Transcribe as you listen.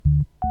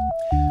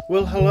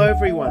Well, hello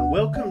everyone.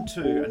 Welcome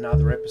to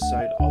another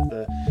episode of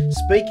the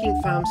Speaking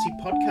Pharmacy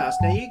podcast.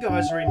 Now, you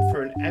guys are in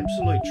for an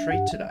absolute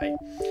treat today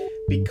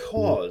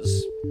because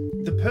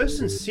the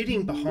person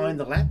sitting behind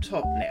the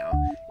laptop now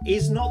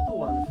is not the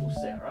wonderful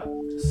Sarah.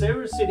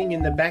 Sarah's sitting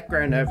in the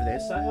background over there.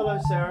 Say hello,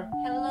 Sarah.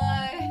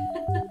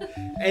 Hello.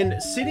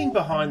 And sitting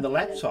behind the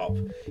laptop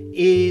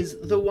is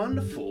the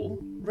wonderful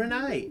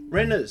Renee.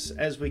 Renners,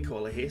 as we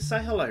call her here.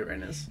 Say hello,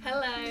 Renners.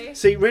 Hello.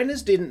 See,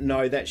 Renners didn't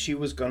know that she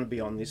was going to be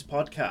on this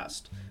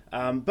podcast.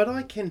 But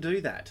I can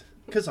do that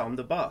because I'm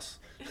the boss.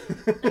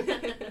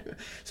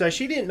 So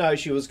she didn't know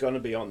she was going to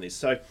be on this.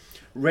 So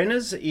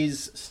Renners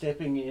is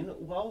stepping in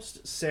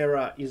whilst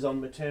Sarah is on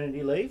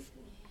maternity leave.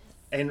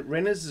 And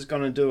Renners is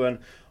going to do a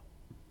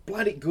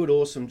bloody good,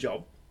 awesome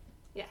job.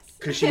 Yes.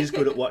 Because she's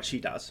good at what she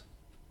does.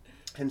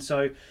 And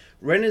so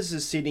Renners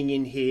is sitting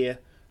in here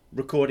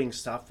recording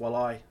stuff while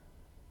I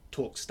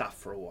talk stuff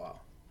for a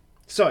while.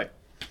 So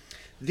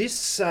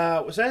this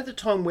was at the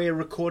time we're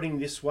recording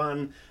this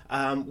one.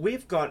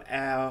 We've got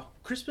our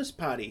Christmas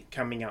party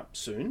coming up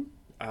soon.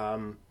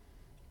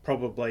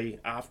 Probably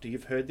after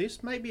you've heard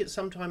this. Maybe it's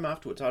sometime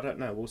afterwards. I don't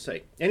know. We'll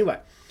see.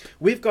 Anyway,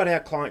 we've got our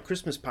client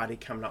Christmas party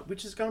coming up,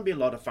 which is going to be a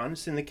lot of fun.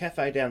 It's in the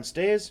cafe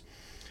downstairs.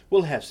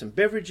 We'll have some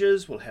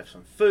beverages. We'll have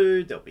some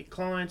food. There'll be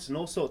clients and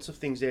all sorts of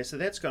things there. So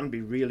that's going to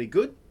be really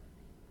good.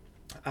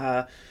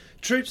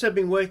 Troops have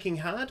been working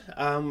hard.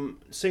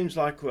 Seems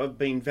like I've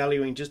been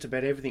valuing just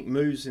about everything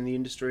moves in the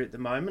industry at the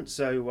moment.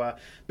 So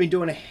been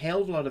doing a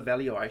hell of a lot of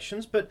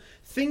valuations, but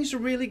things are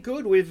really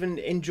good. We've been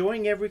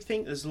enjoying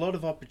everything. There's a lot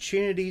of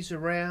opportunities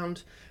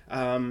around.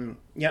 The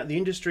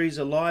industry is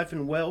alive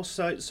and well.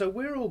 So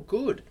we're all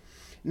good.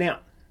 Now,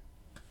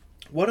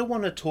 what I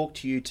want to talk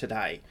to you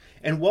today,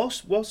 and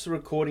whilst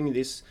recording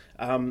this,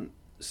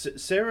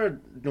 Sarah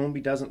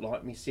normally doesn't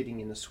like me sitting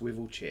in a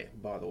swivel chair,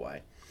 by the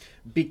way,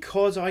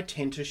 because I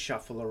tend to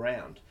shuffle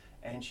around,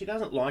 and she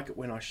doesn't like it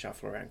when I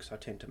shuffle around because I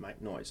tend to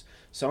make noise.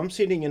 So I'm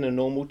sitting in a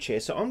normal chair,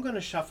 so I'm going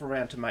to shuffle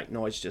around to make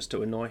noise just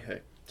to annoy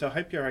her. So I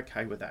hope you're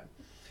okay with that.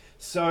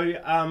 So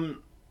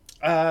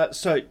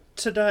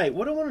today,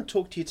 what I want to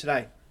talk to you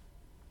today.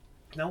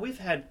 Now, we've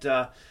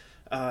had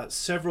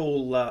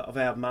several of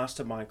our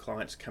mastermind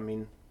clients come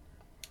in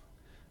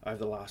over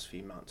the last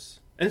few months.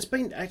 And it's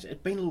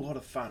been a lot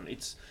of fun.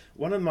 It's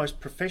one of the most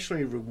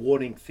professionally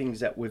rewarding things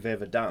that we've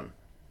ever done.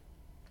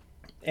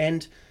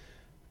 And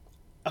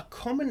a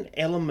common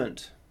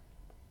element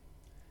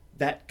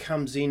that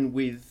comes in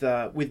with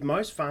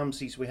most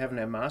pharmacies we have in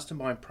our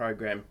mastermind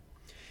program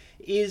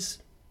is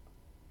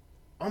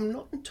I'm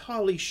not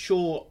entirely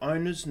sure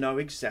owners know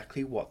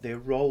exactly what their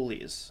role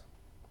is.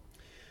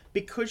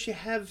 Because you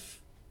have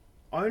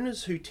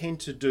owners who tend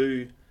to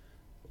do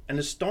an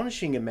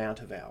astonishing amount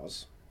of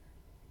hours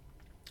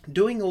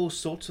doing all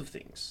sorts of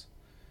things.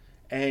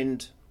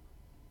 And,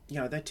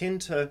 they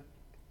tend to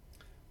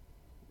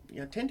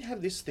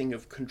have this thing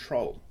of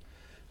control.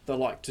 They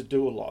like to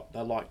do a lot. They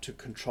like to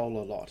control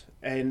a lot.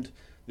 And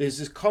there's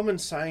this common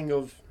saying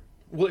of,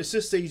 well, it's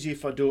just easier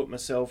if I do it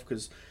myself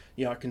because,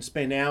 I can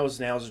spend hours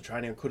and hours of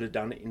training. I could have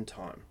done it in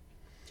time.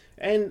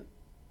 And,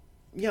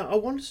 I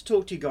wanted to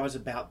talk to you guys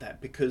about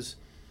that because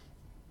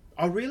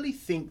I really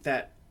think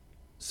that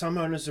some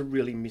owners are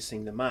really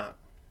missing the mark.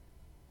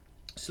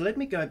 So let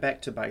me go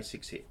back to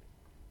basics here.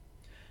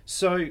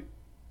 So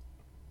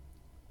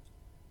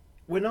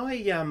when I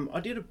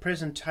did a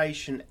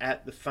presentation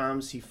at the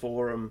Pharmacy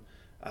Forum,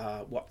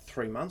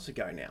 3 months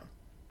ago now.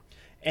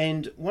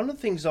 And one of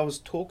the things I was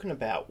talking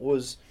about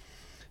was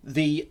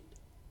the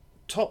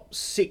top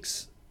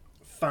 6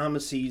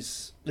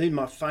 pharmacies. These are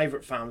my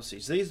favourite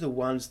pharmacies. These are the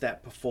ones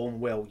that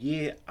perform well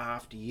year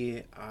after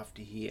year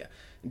after year,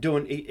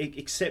 doing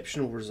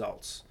exceptional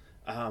results.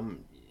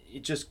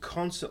 Just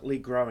constantly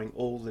growing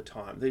all the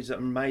time. These are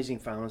amazing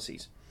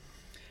pharmacies.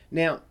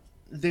 Now,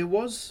 there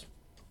was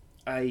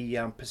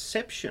a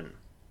perception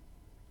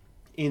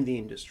in the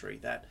industry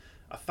that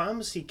a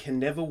pharmacy can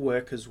never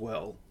work as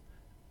well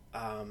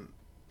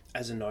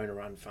as an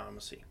owner-run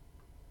pharmacy.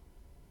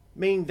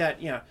 Meaning that,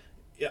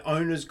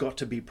 owners got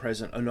to be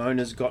present, an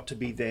owner's got to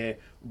be there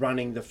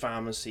running the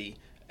pharmacy,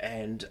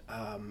 and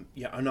an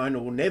owner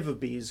will never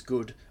be as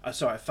good, a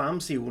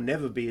pharmacy will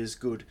never be as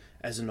good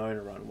as an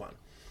owner-run one.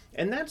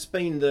 And that's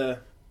been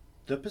the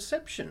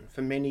perception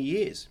for many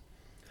years.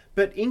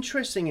 But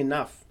interesting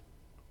enough,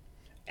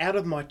 out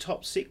of my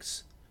top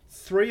 6,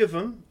 3 of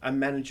them are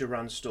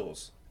manager-run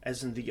stores.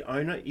 As in the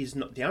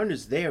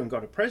owner's there and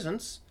got a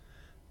presence,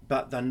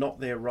 but they're not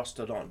there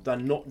rostered on. They're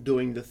not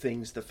doing the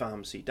things the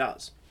pharmacy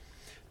does.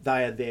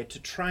 They are there to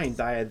train.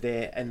 They are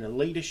there in a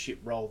leadership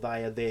role.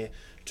 They are there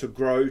to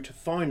grow, to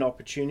find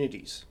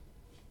opportunities.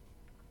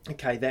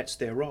 Okay, that's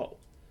their role.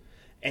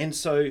 And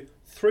so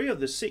 3 of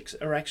the 6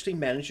 are actually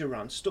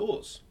manager-run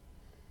stores.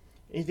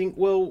 And you think,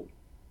 well,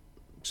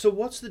 so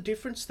what's the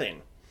difference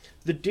then?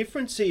 The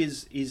difference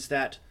is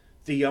that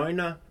the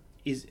owner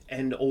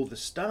and all the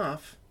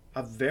staff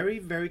are very,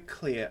 very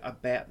clear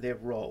about their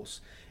roles.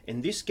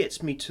 And this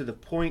gets me to the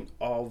point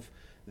of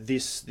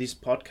this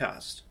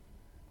podcast.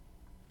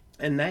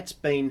 And that's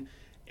been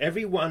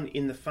Everyone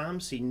in the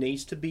pharmacy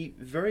needs to be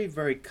very,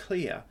 very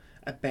clear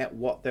about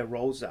what their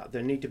roles are.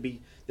 There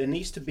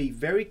needs to be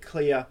very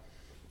clear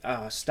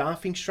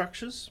staffing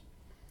structures.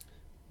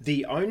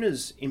 The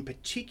owners in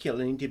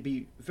particular need to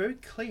be very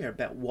clear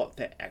about what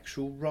their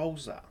actual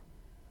roles are.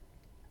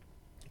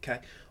 Okay,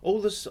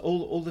 all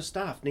the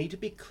staff need to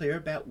be clear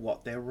about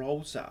what their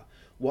roles are,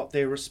 what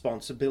their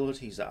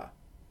responsibilities are.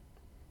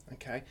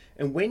 Okay,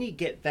 and when you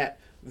get that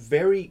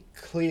very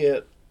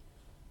clear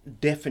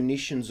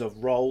definitions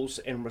of roles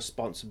and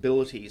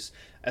responsibilities,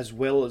 as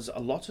well as a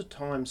lot of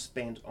time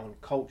spent on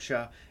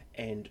culture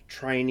and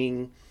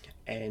training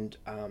and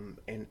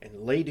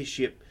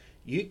leadership,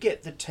 you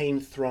get the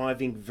team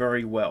thriving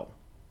very well.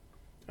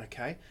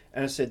 Okay,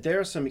 and I said there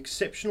are some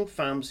exceptional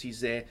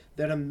pharmacies there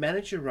that are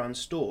manager-run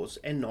stores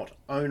and not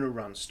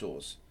owner-run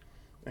stores.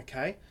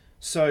 Okay,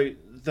 so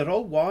that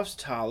old wives'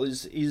 tale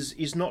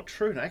is not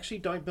true, and I actually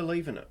don't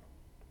believe in it.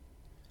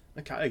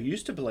 Okay, I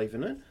used to believe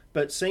in it,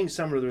 but seeing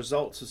some of the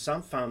results of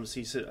some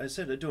pharmacies, I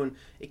said, are doing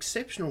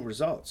exceptional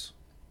results.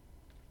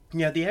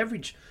 Now, the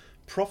average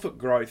profit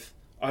growth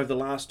over the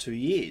last 2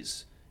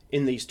 years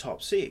in these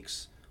top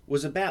 6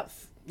 was about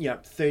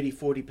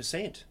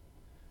 30-40%.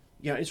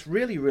 It's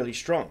really, really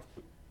strong.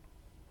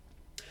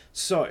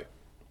 So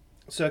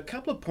a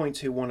couple of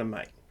points here I want to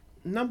make.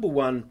 Number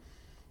one,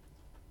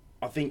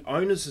 I think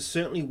owners are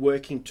certainly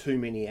working too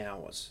many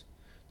hours.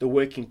 They're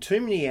working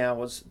too many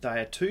hours, they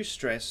are too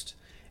stressed,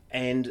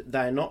 and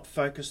they're not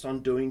focused on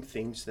doing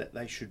things that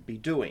they should be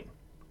doing.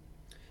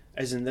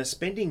 As in, they're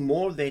spending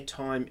more of their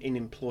time in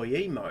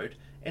employee mode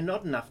and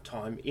not enough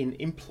time in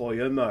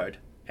employer mode,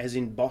 as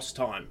in boss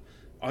time,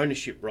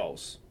 ownership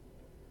roles.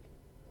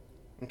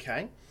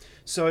 Okay,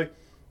 so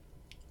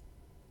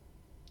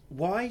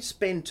why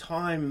spend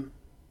time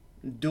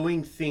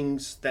doing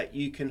things that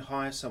you can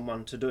hire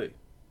someone to do?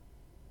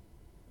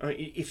 I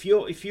mean, if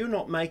you're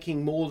not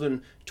making more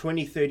than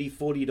 $20, $30,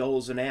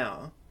 $40 an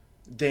hour,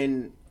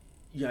 then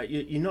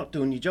you're not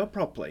doing your job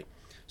properly.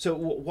 So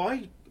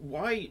why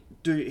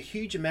do a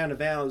huge amount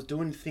of hours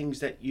doing things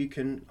that you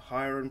can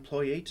hire an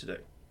employee to do?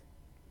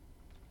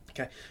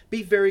 Okay,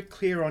 be very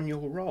clear on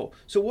your role.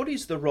 So what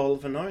is the role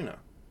of an owner?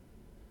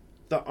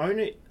 The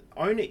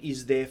owner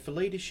is there for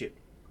leadership.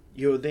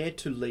 You're there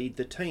to lead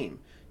the team.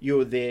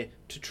 You're there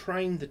to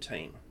train the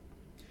team.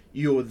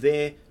 You're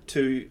there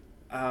to,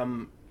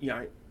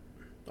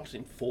 not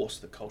enforce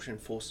the culture.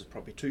 Enforce is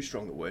probably too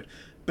strong a word.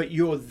 But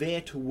you're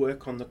there to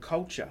work on the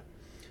culture.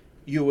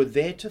 You are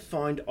there to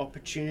find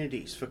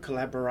opportunities for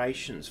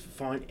collaborations,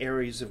 find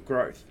areas of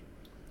growth.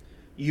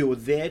 You're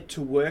there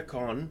to work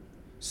on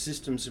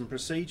systems and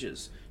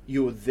procedures.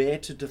 You're there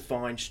to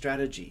define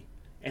strategy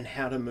and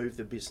how to move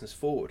the business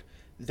forward.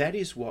 That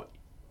is what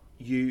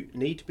you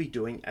need to be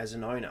doing as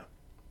an owner.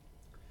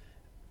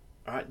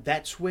 All right,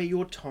 that's where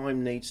your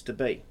time needs to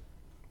be.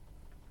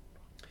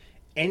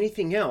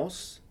 Anything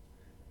else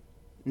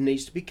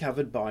needs to be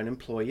covered by an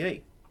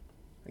employee.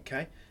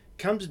 Okay,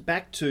 comes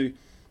back to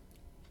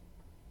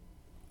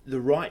the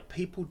right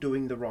people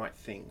doing the right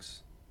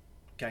things.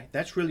 Okay,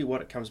 that's really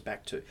what it comes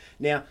back to.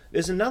 Now,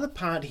 there's another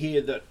part here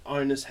that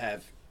owners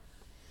have,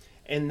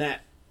 and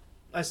that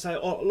they say,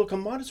 oh, look, I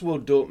might as well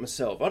do it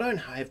myself. I don't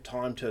have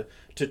time to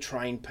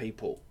train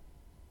people.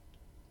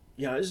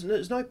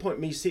 There's no point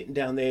me sitting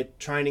down there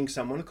training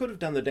someone. I could have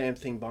done the damn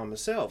thing by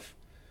myself.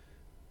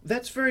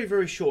 That's very,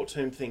 very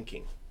short-term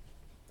thinking.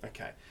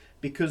 Okay,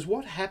 because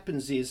what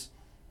ends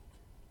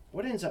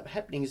up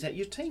happening is that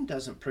your team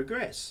doesn't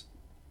progress.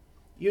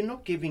 You're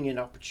not giving an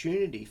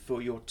opportunity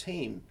for your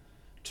team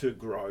to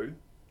grow,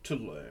 to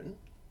learn,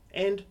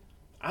 and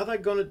are they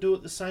going to do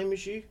it the same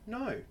as you?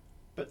 No,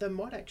 but they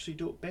might actually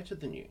do it better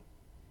than you.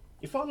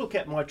 If I look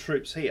at my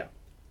troops here,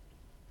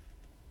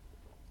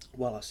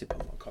 while I sip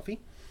on my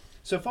coffee,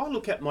 so if I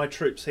look at my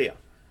troops here,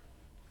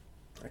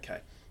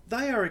 okay,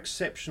 they are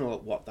exceptional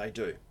at what they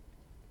do.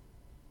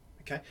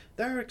 Okay,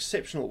 they are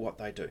exceptional at what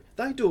they do.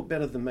 They do it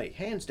better than me,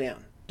 hands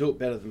down. Do it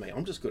better than me.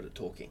 I'm just good at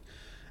talking.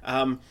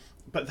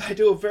 But they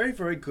do a very,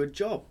 very good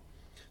job.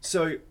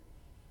 So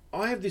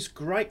I have this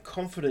great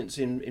confidence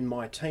in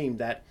my team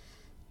that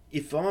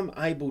if I'm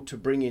able to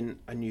bring in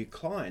a new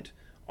client,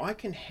 I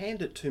can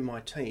hand it to my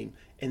team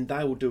and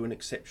they will do an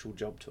exceptional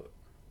job to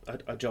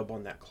it, a job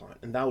on that client,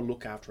 and they'll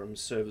look after them and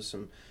service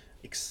them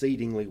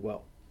exceedingly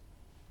well.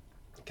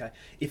 Okay,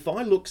 if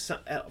I look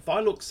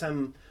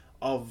some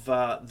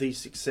of these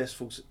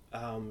successful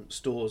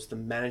stores, the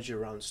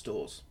manager-run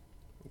stores,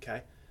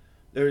 okay,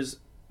 there is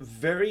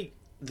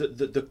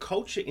the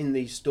culture in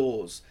these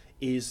stores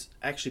is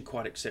actually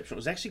quite exceptional.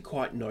 It's actually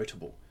quite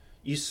notable.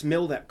 You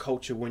smell that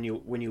culture when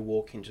you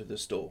walk into the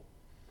store,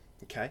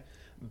 okay?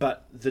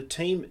 But the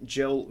team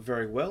gel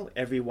very well.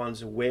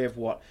 Everyone's aware of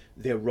what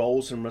their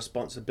roles and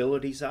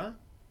responsibilities are,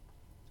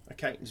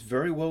 okay? It's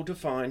very well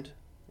defined,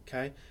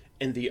 okay?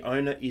 And the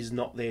owner is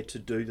not there to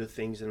do the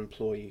things an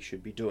employee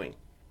should be doing,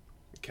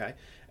 okay?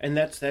 And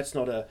that's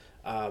not a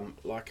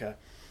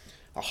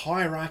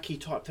hierarchy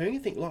type thing,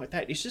 anything like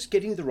that. It's just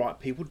getting the right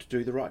people to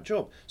do the right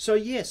job. So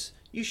yes,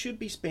 you should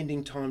be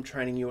spending time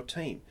training your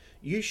team.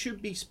 You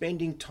should be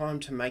spending time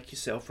to make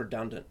yourself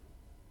redundant.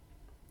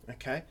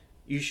 Okay?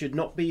 You should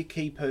not be a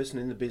key person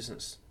in the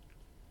business.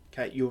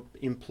 Okay? Your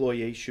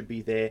employees should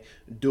be there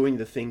doing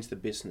the things the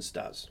business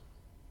does.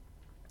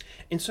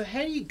 And so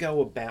how do you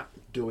go about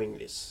doing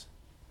this?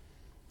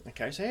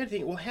 Okay, so how do you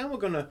think, well, how am I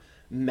going to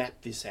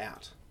map this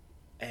out?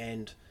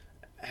 And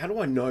how do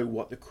I know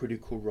what the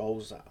critical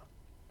roles are?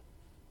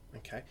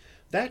 Okay,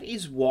 that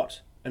is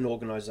what an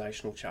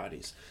organisational chart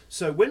is.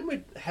 So when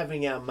we're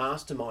having our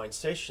mastermind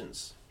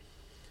sessions,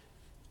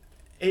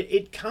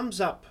 it comes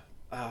up,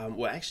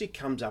 actually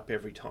comes up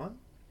every time.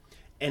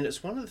 And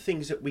it's one of the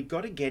things that we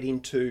got to get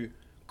into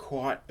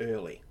quite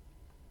early.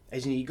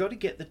 As in, you got to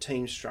get the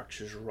team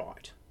structures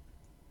right.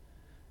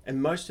 And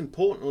most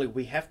importantly,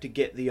 we have to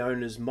get the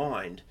owner's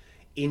mind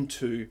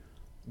into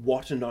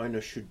what an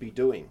owner should be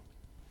doing.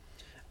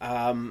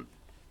 What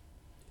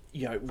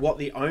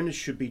the owners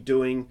should be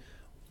doing,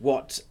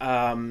 what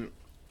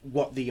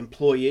the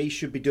employee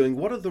should be doing,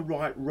 what are the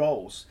right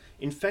roles.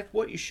 In fact,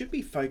 what you should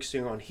be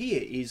focusing on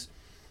here is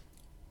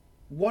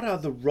what are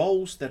the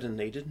roles that are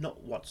needed,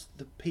 not what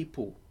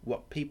people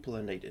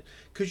are needed.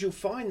 Because you'll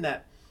find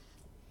that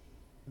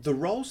the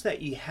roles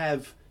that you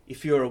have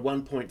if you're a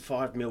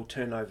 1.5 mil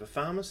turnover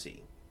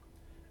pharmacy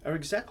are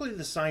exactly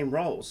the same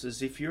roles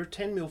as if you're a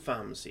 10 mil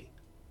pharmacy.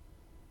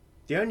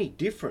 The only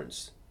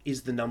difference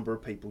is the number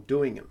of people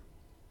doing them.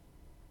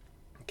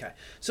 Okay,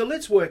 so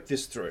let's work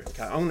this through.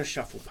 Okay, I'm going to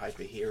shuffle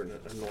paper here and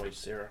annoy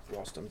Sarah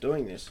whilst I'm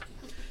doing this.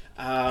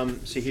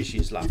 See, here she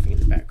is laughing in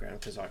the background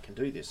because I can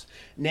do this.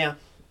 Now,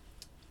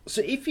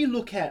 so if you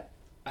look at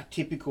a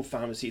typical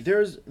pharmacy,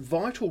 there's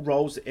vital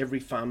roles that every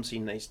pharmacy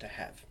needs to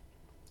have.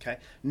 Okay,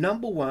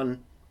 number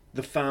one,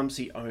 the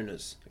pharmacy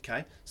owners.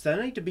 Okay, so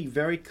they need to be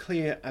very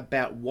clear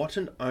about what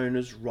an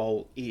owner's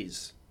role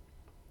is.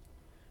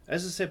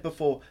 As I said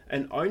before,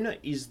 an owner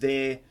is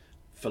there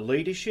for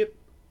leadership,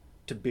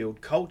 to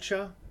build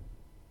culture,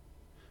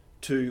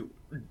 to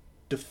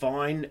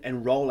define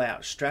and roll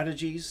out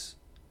strategies,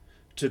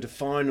 to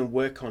define and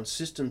work on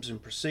systems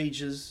and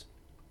procedures,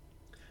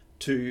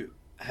 to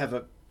have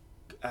a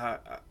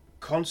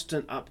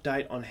constant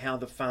update on how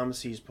the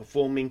pharmacy is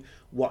performing,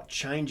 what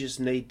changes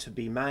need to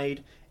be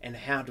made, and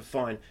how to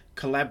find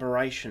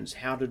collaborations,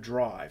 how to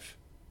drive.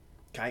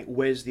 Okay,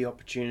 where's the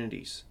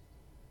opportunities?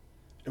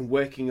 And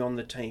working on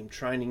the team,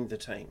 training the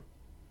team.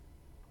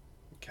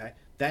 Okay,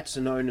 that's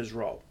an owner's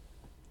role.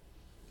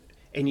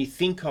 And you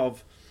think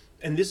of,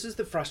 and this is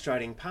the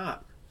frustrating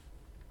part,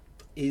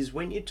 is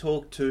when you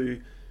talk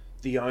to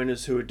the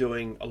owners who are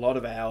doing a lot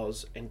of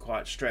hours and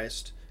quite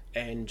stressed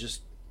and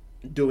just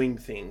doing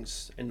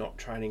things and not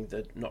training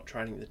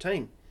the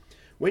team.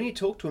 When you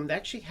talk to them, they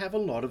actually have a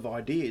lot of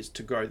ideas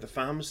to grow the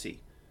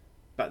pharmacy,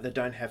 but they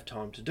don't have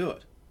time to do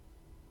it.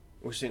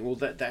 We're saying, well,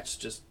 that's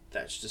just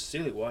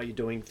silly. Why are you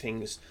doing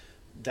things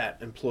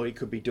that employee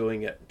could be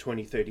doing at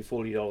 $20, $30,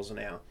 $40 an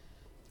hour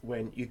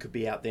when you could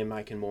be out there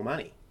making more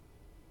money?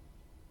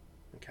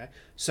 Okay,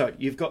 so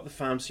you've got the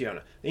pharmacy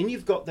owner. Then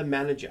you've got the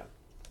manager.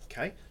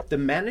 Okay, the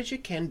manager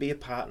can be a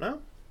partner.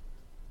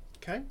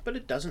 Okay, but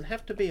it doesn't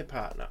have to be a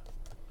partner.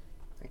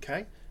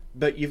 Okay,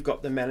 but you've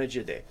got the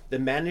manager there. The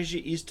manager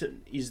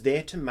is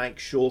there to make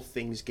sure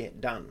things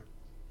get done.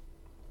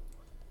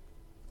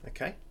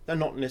 Okay, they're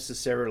not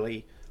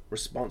necessarily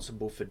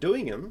responsible for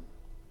doing them,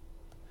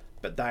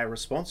 but they are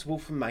responsible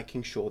for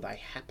making sure they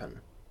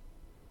happen.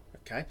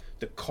 Okay,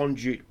 the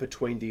conduit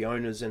between the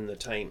owners and the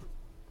team.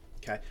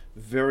 Okay,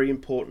 very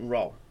important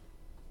role.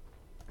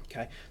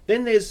 Okay,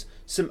 then there's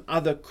some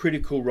other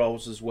critical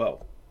roles as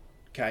well.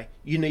 Okay,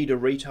 you need a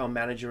retail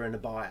manager and a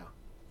buyer.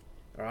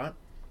 All right,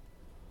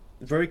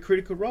 very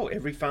critical role.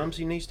 Every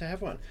pharmacy needs to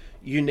have one.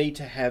 You need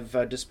to have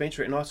a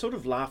dispensary. And I sort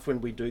of laugh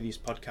when we do this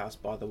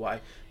podcast, by the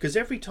way, because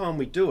every time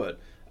we do it,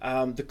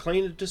 the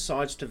cleaner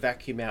decides to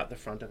vacuum out the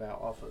front of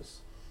our office.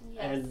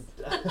 Yes. And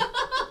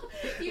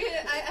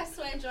I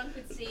swear John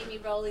could see me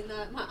rolling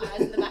my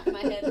eyes in the back of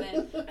my head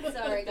then.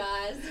 Sorry,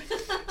 guys.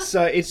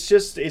 So it's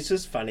just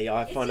funny.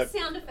 It's just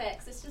sound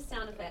effects. It's just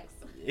sound effects.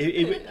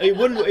 It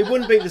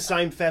wouldn't be the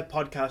same if our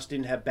podcast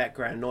didn't have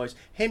background noise.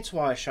 Hence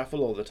why I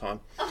shuffle all the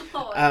time.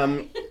 Oh,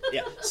 okay.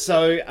 Yeah.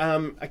 So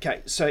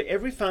okay. So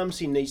every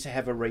pharmacy needs to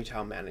have a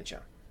retail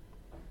manager.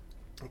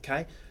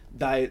 Okay.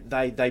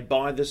 They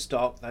buy the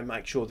stock. They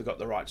make sure they've got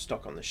the right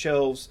stock on the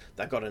shelves.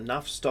 They've got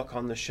enough stock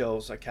on the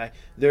shelves. Okay.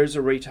 There's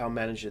a retail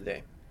manager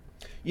there.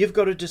 You've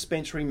got a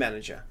dispensary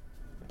manager.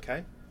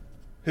 Okay.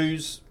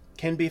 Who's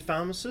can be a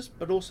pharmacist,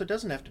 but also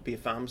doesn't have to be a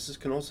pharmacist.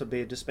 Can also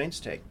be a dispense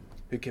tech,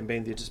 who can be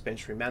the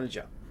dispensary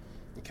manager.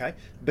 Okay.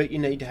 But you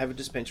need to have a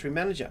dispensary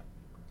manager.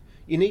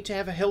 You need to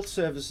have a health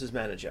services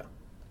manager.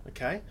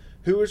 Okay.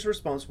 Who is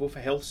responsible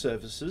for health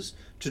services,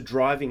 to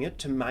driving it,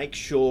 to make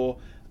sure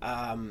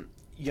that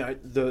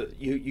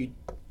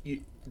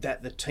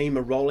the team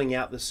are rolling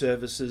out the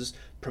services,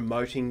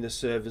 promoting the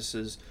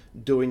services,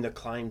 doing the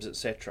claims,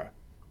 etc.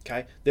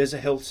 Okay, there's a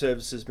health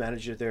services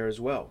manager there as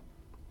well.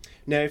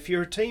 Now, if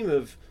you're a team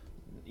of,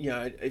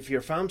 if you're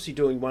a pharmacy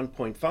doing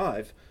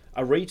 1.5,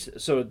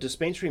 so a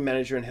dispensary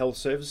manager and health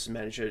services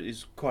manager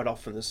is quite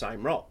often the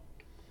same role.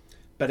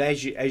 But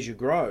as you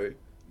grow,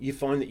 you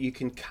find that you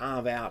can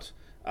carve out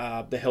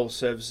the health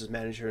services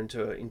manager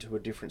into a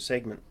different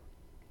segment.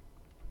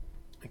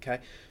 Okay,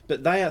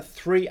 but they are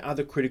three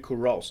other critical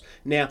roles.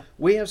 Now,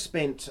 we have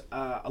spent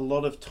a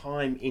lot of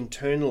time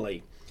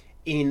internally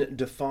in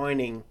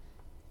defining,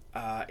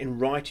 in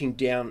writing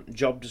down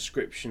job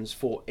descriptions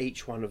for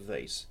each one of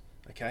these.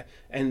 Okay,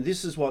 and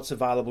this is what's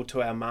available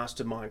to our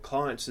mastermind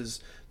clients,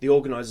 is the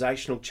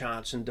organisational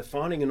charts, and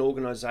defining an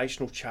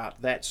organisational chart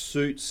that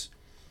suits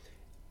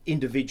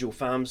individual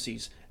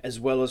pharmacies, as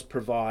well as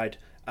provide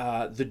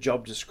the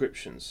job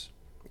descriptions.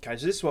 Okay,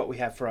 so this is what we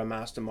have for our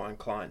mastermind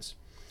clients.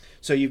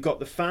 So you've got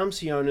the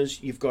pharmacy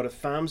owners, you've got a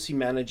pharmacy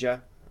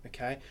manager,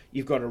 okay,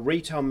 you've got a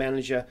retail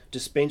manager,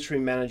 dispensary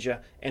manager,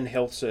 and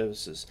health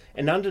services.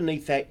 And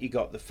underneath that, you've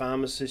got the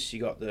pharmacists,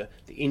 you've got the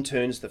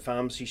interns, the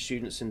pharmacy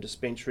students in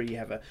dispensary, you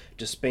have a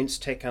dispense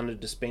tech under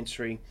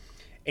dispensary,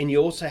 and you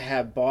also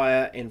have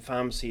buyer and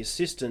pharmacy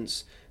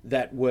assistants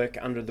that work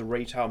under the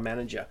retail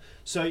manager.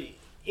 So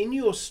in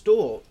your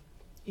store,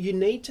 you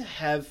need to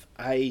have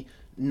a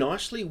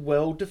nicely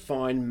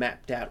well-defined,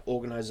 mapped out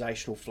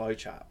organisational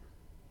flowchart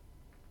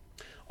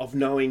of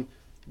knowing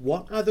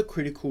what are the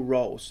critical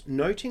roles.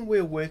 Noting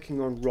we're working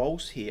on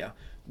roles here,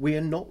 we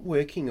are not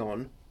working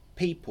on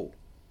people.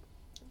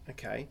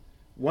 Okay,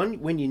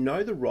 when you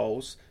know the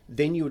roles,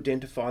 then you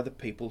identify the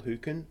people who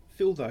can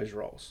fill those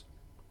roles.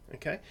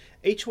 Okay,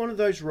 each one of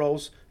those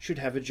roles should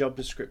have a job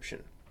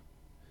description.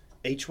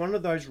 Each one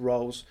of those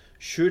roles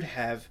should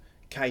have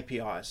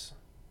KPIs.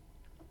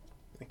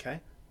 Okay,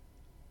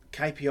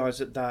 KPIs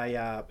that they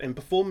are, and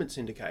performance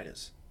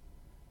indicators.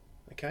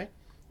 Okay,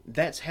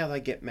 that's how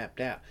they get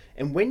mapped out.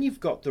 And when you've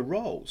got the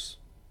roles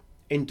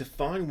and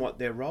define what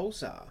their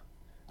roles are,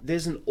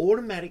 there's an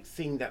automatic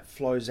thing that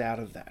flows out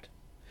of that,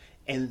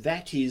 and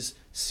that is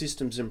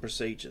systems and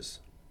procedures.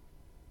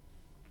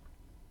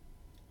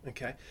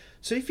 Okay,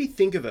 so if you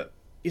think of it,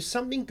 if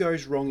something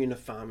goes wrong in a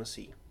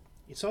pharmacy,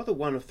 it's either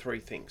one of three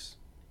things.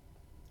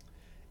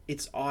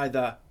 It's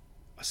either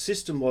a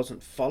system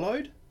wasn't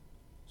followed,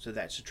 so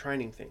that's a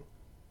training thing,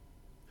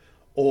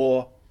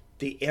 or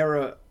the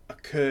error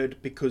occurred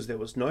because there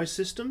was no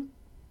system,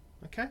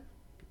 okay,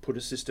 put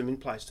a system in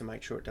place to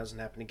make sure it doesn't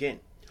happen again,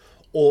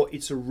 or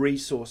it's a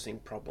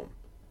resourcing problem,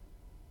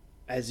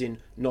 as in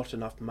not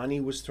enough money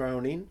was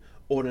thrown in,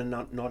 or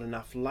not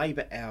enough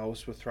labour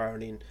hours were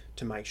thrown in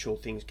to make sure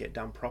things get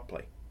done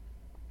properly.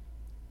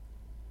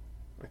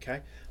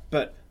 Okay,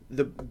 but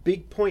the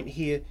big point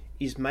here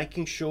is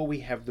making sure we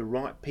have the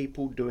right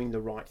people doing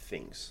the right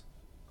things.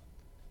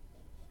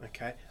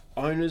 Okay,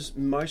 owners,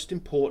 most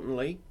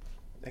importantly,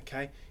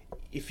 okay,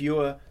 if you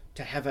are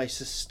to have a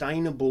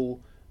sustainable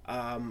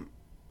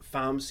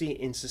pharmacy,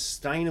 and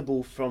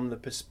sustainable from the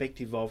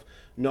perspective of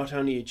not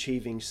only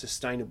achieving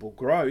sustainable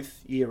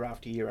growth year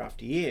after year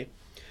after year,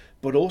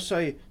 but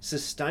also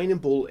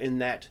sustainable in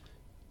that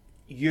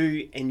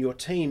you and your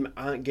team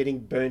aren't getting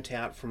burnt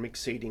out from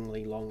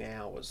exceedingly long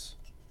hours.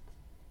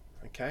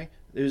 Okay,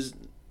 there's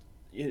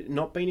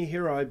not being a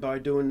hero by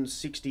doing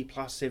 60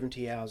 plus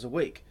 70 hours a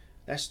week.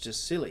 That's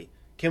just silly.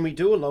 Can we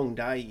do a long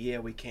day? Yeah,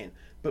 we can.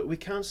 But we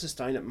can't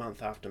sustain it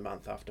month after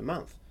month after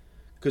month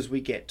because we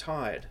get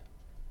tired.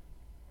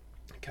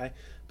 Okay,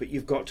 but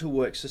you've got to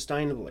work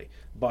sustainably.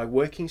 By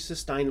working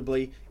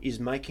sustainably is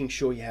making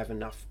sure you have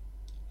enough,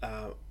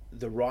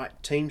 the right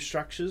team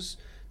structures,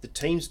 the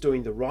team's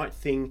doing the right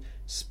thing,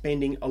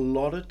 spending a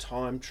lot of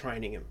time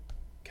training them.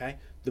 Okay,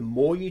 the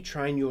more you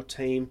train your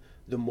team,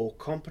 the more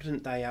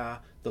competent they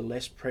are, the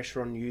less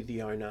pressure on you,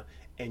 the owner,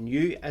 and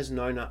you as an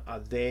owner are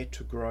there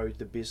to grow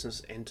the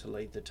business and to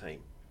lead the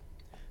team.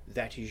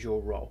 That is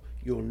your role.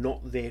 You're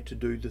not there to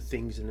do the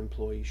things an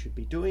employee should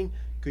be doing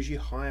because you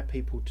hire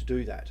people to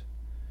do that.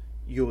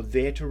 You're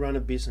there to run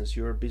a business.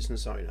 You're a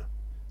business owner.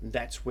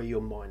 That's where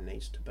your mind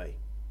needs to be.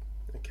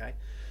 Okay,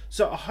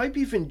 so I hope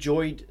you've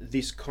enjoyed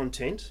this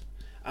content.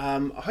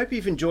 I hope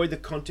you've enjoyed the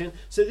content.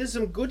 So there's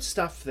some good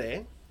stuff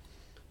there.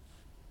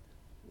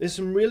 There's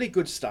some really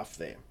good stuff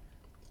there.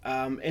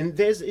 And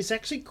it's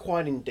actually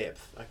quite in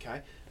depth.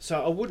 Okay,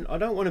 so I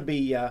don't want to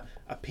be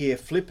appear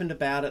flippant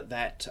about it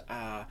that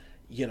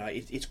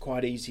it's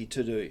quite easy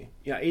to do.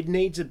 It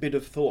needs a bit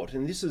of thought,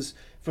 and this is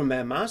from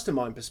our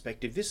mastermind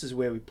perspective. This is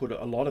where we put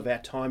a lot of our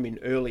time in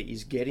early,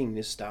 is getting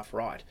this stuff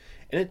right,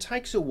 and it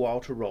takes a while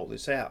to roll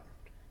this out.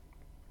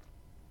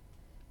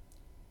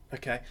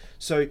 Okay,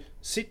 so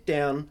sit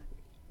down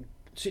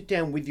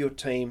with your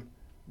team,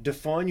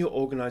 define your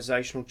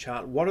organizational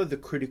chart. What are the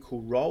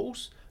critical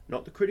roles?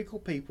 Not the critical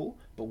people,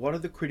 but what are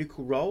the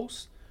critical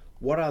roles?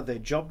 What are their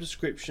job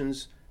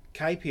descriptions,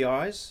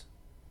 KPIs?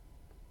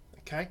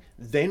 Okay,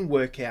 then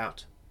work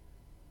out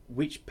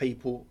which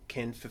people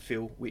can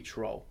fulfill which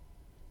role.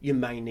 You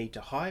may need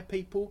to hire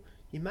people.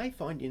 You may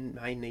find you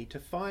may need to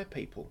fire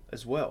people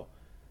as well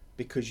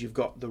because you've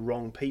got the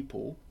wrong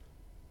people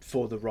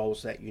for the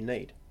roles that you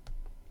need.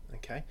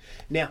 Okay,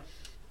 now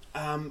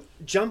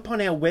jump on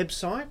our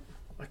website.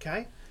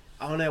 Okay,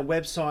 on our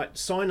website,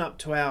 sign up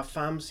to our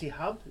pharmacy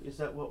hub. Is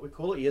that what we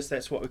call it? Yes,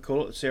 that's what we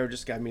call it. Sarah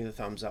just gave me the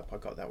thumbs up. I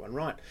got that one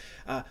right.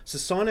 So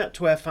sign up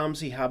to our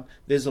pharmacy hub.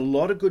 There's a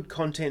lot of good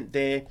content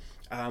there,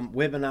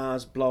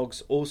 webinars,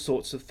 blogs, all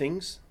sorts of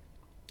things.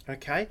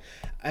 Okay,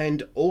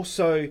 and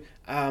also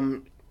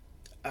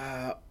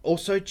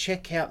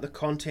check out the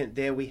content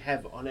there we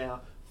have on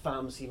our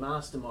Pharmacy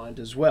Mastermind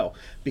as well,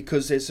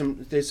 because there's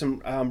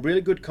some really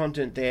good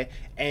content there,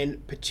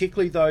 and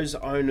particularly those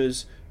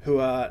owners who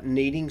are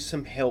needing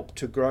some help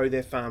to grow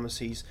their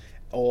pharmacies,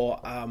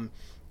 or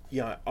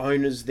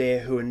owners there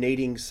who are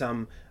needing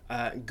some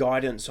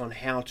guidance on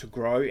how to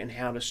grow and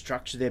how to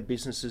structure their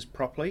businesses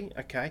properly.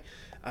 Okay,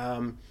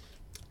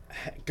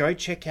 go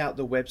check out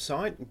the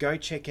website, go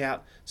check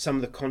out some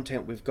of the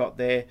content we've got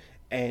there,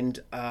 and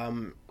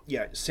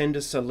send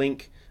us a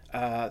link.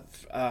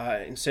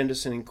 And send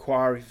us an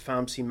inquiry for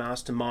Pharmacy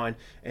Mastermind,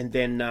 and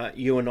then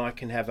you and I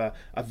can have a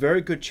very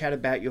good chat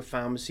about your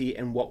pharmacy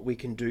and what we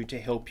can do to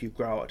help you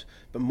grow it,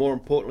 but more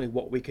importantly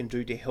what we can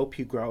do to help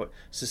you grow it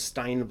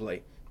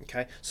sustainably.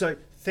 Okay, so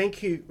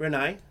thank you,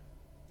 Renee,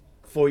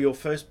 for your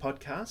first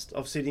podcast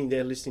of sitting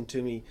there listening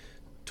to me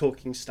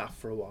talking stuff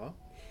for a while.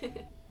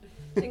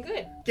 Been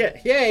good. Yeah,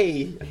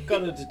 yay!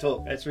 Got her to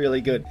talk. That's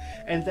really good.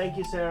 And thank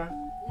you, Sarah.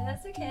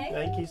 That's okay.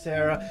 Thank you,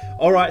 Sarah.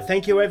 All right,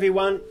 thank you,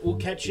 everyone. We'll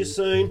catch you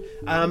soon.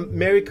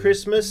 Merry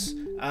Christmas.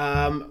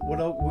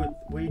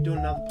 Were you doing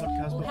another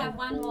podcast? We'll have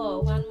one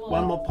more.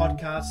 One more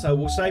podcast. So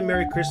we'll say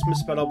Merry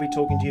Christmas, but I'll be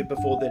talking to you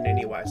before then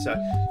anyway. So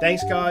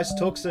thanks, guys.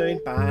 Talk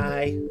soon.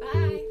 Bye.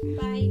 Bye.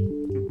 Bye.